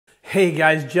Hey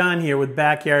guys, John here with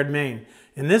Backyard Maine.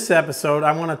 In this episode,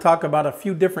 I want to talk about a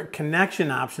few different connection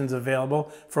options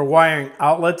available for wiring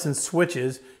outlets and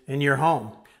switches in your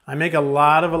home. I make a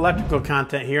lot of electrical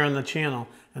content here on the channel,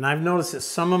 and I've noticed that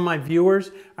some of my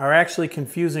viewers are actually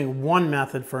confusing one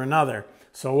method for another,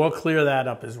 so we'll clear that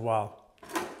up as well.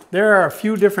 There are a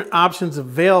few different options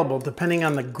available depending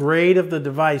on the grade of the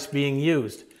device being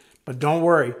used. But don't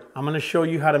worry, I'm going to show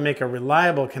you how to make a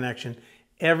reliable connection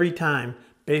every time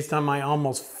based on my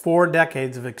almost 4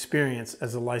 decades of experience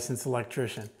as a licensed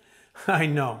electrician. I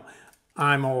know,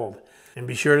 I'm old. And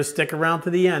be sure to stick around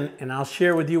to the end and I'll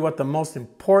share with you what the most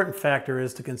important factor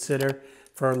is to consider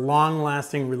for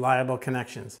long-lasting, reliable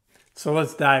connections. So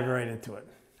let's dive right into it.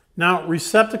 Now,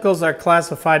 receptacles are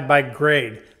classified by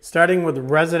grade, starting with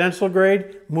residential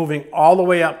grade, moving all the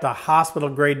way up to hospital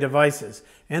grade devices.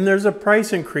 And there's a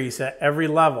price increase at every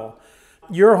level.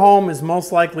 Your home is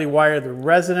most likely wired with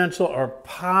residential or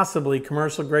possibly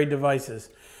commercial grade devices.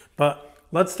 But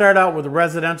let's start out with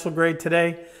residential grade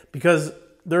today because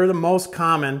they're the most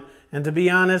common, and to be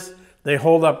honest, they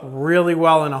hold up really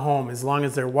well in a home as long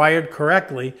as they're wired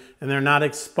correctly and they're not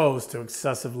exposed to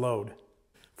excessive load.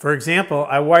 For example,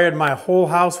 I wired my whole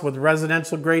house with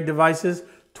residential grade devices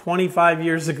 25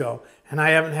 years ago, and I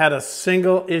haven't had a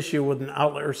single issue with an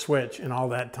outlet or switch in all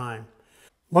that time.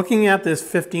 Looking at this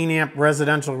 15 amp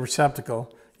residential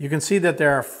receptacle, you can see that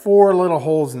there are 4 little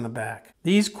holes in the back.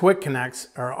 These quick connects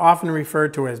are often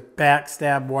referred to as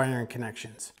backstab wiring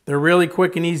connections. They're really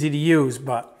quick and easy to use,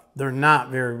 but they're not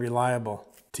very reliable.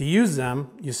 To use them,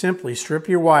 you simply strip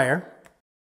your wire,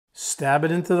 stab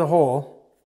it into the hole,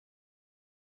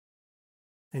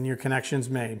 and your connection's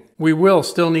made. We will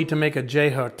still need to make a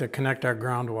J-hook to connect our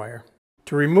ground wire.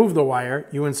 To remove the wire,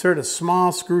 you insert a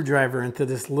small screwdriver into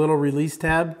this little release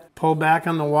tab, pull back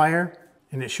on the wire,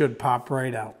 and it should pop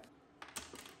right out.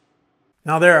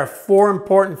 Now there are 4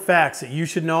 important facts that you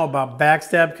should know about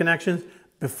backstab connections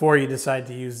before you decide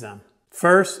to use them.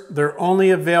 First, they're only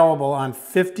available on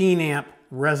 15 amp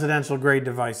residential grade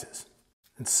devices.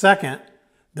 And second,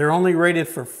 they're only rated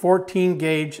for 14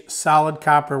 gauge solid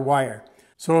copper wire.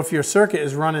 So if your circuit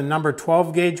is running number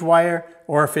 12 gauge wire,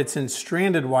 or if it's in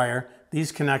stranded wire,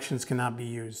 these connections cannot be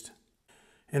used.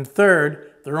 And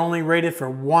third, they're only rated for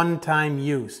one-time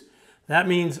use. That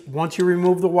means once you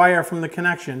remove the wire from the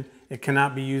connection, it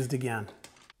cannot be used again.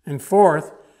 And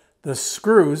fourth, the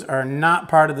screws are not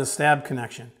part of the stab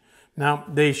connection. Now,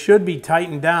 they should be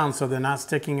tightened down so they're not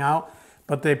sticking out,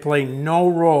 but they play no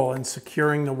role in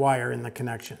securing the wire in the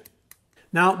connection.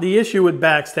 Now, the issue with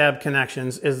backstab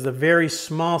connections is the very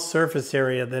small surface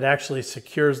area that actually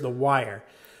secures the wire.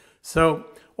 So,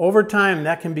 over time,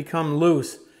 that can become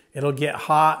loose. It'll get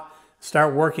hot,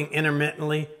 start working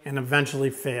intermittently, and eventually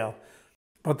fail.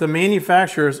 But the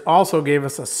manufacturers also gave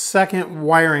us a second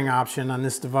wiring option on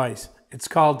this device. It's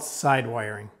called side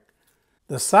wiring.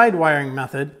 The side wiring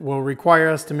method will require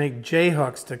us to make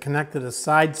J-hooks to connect to the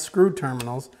side screw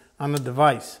terminals on the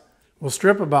device. We'll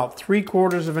strip about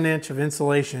 3/4 of an inch of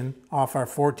insulation off our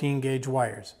 14 gauge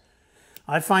wires.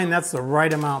 I find that's the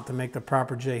right amount to make the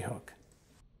proper J-hook.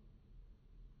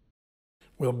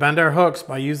 We'll bend our hooks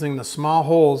by using the small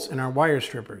holes in our wire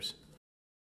strippers.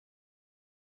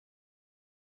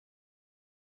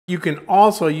 You can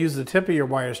also use the tip of your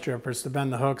wire strippers to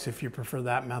bend the hooks if you prefer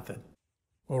that method.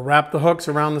 We'll wrap the hooks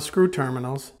around the screw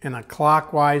terminals in a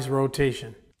clockwise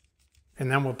rotation,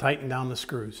 and then we'll tighten down the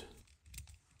screws.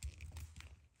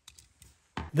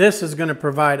 This is going to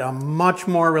provide a much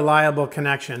more reliable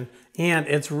connection, and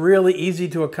it's really easy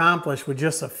to accomplish with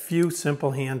just a few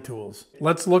simple hand tools.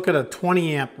 Let's look at a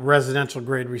 20 amp residential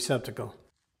grade receptacle.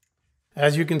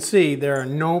 As you can see, there are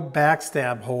no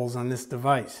backstab holes on this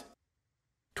device.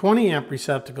 20 amp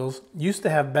receptacles used to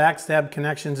have backstab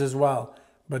connections as well,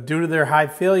 but due to their high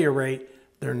failure rate,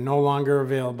 they're no longer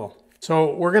available.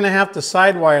 So we're going to have to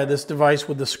sidewire this device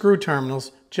with the screw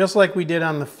terminals, just like we did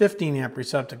on the 15 amp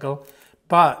receptacle,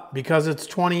 but because it's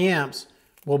 20 amps,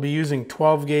 we'll be using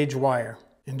 12 gauge wire.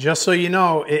 And just so you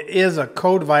know, it is a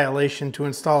code violation to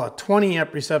install a 20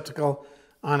 amp receptacle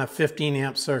on a 15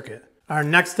 amp circuit. Our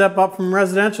next step up from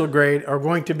residential grade are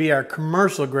going to be our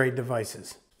commercial grade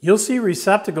devices. You'll see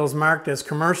receptacles marked as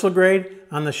commercial grade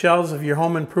on the shelves of your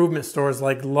home improvement stores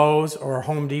like Lowe's or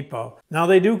Home Depot. Now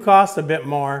they do cost a bit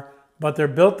more, but they're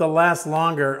built to last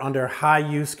longer under high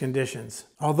use conditions.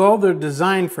 Although they're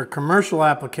designed for commercial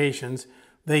applications,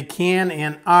 they can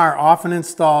and are often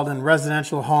installed in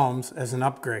residential homes as an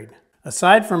upgrade.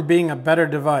 Aside from being a better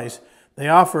device, they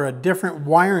offer a different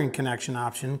wiring connection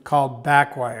option called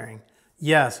back wiring.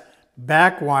 Yes,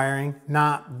 back wiring,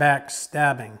 not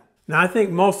backstabbing. Now I think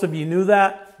most of you knew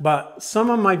that, but some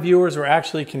of my viewers were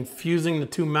actually confusing the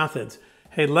two methods.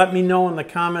 Hey, let me know in the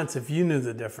comments if you knew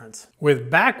the difference. With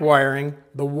back wiring,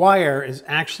 the wire is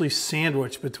actually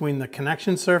sandwiched between the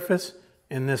connection surface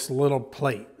and this little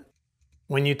plate.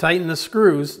 When you tighten the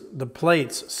screws, the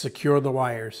plates secure the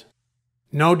wires.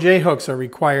 No J-hooks are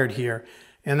required here,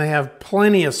 and they have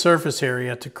plenty of surface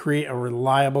area to create a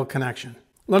reliable connection.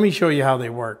 Let me show you how they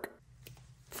work.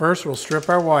 First, we'll strip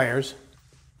our wires.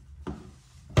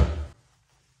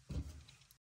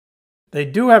 They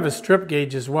do have a strip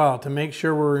gauge as well to make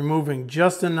sure we're removing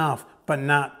just enough, but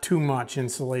not too much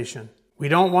insulation. We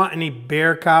don't want any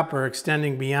bare copper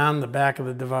extending beyond the back of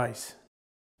the device.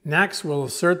 Next, we'll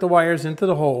insert the wires into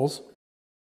the holes.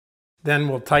 Then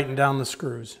we'll tighten down the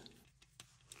screws.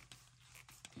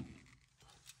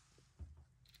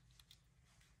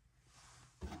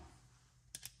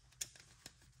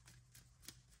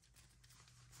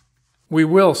 We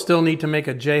will still need to make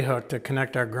a J-hook to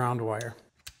connect our ground wire.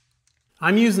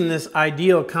 I'm using this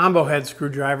Ideal combo head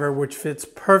screwdriver, which fits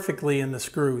perfectly in the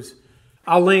screws.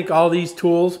 I'll link all these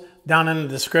tools down in the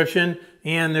description,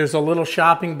 and there's a little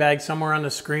shopping bag somewhere on the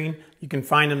screen. You can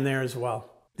find them there as well.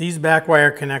 These back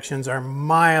wire connections are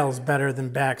miles better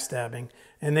than backstabbing,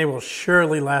 and they will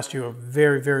surely last you a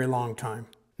very, very long time.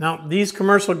 Now, these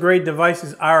commercial grade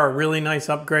devices are a really nice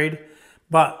upgrade,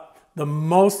 but the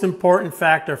most important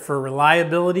factor for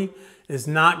reliability is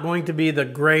not going to be the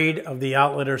grade of the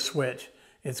outlet or switch.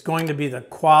 It's going to be the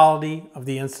quality of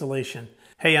the installation.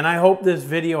 Hey, and I hope this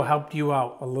video helped you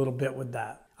out a little bit with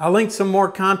that. I'll link some more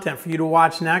content for you to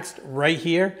watch next right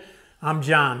here. I'm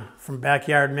John from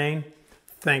Backyard Maine.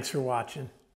 Thanks for watching.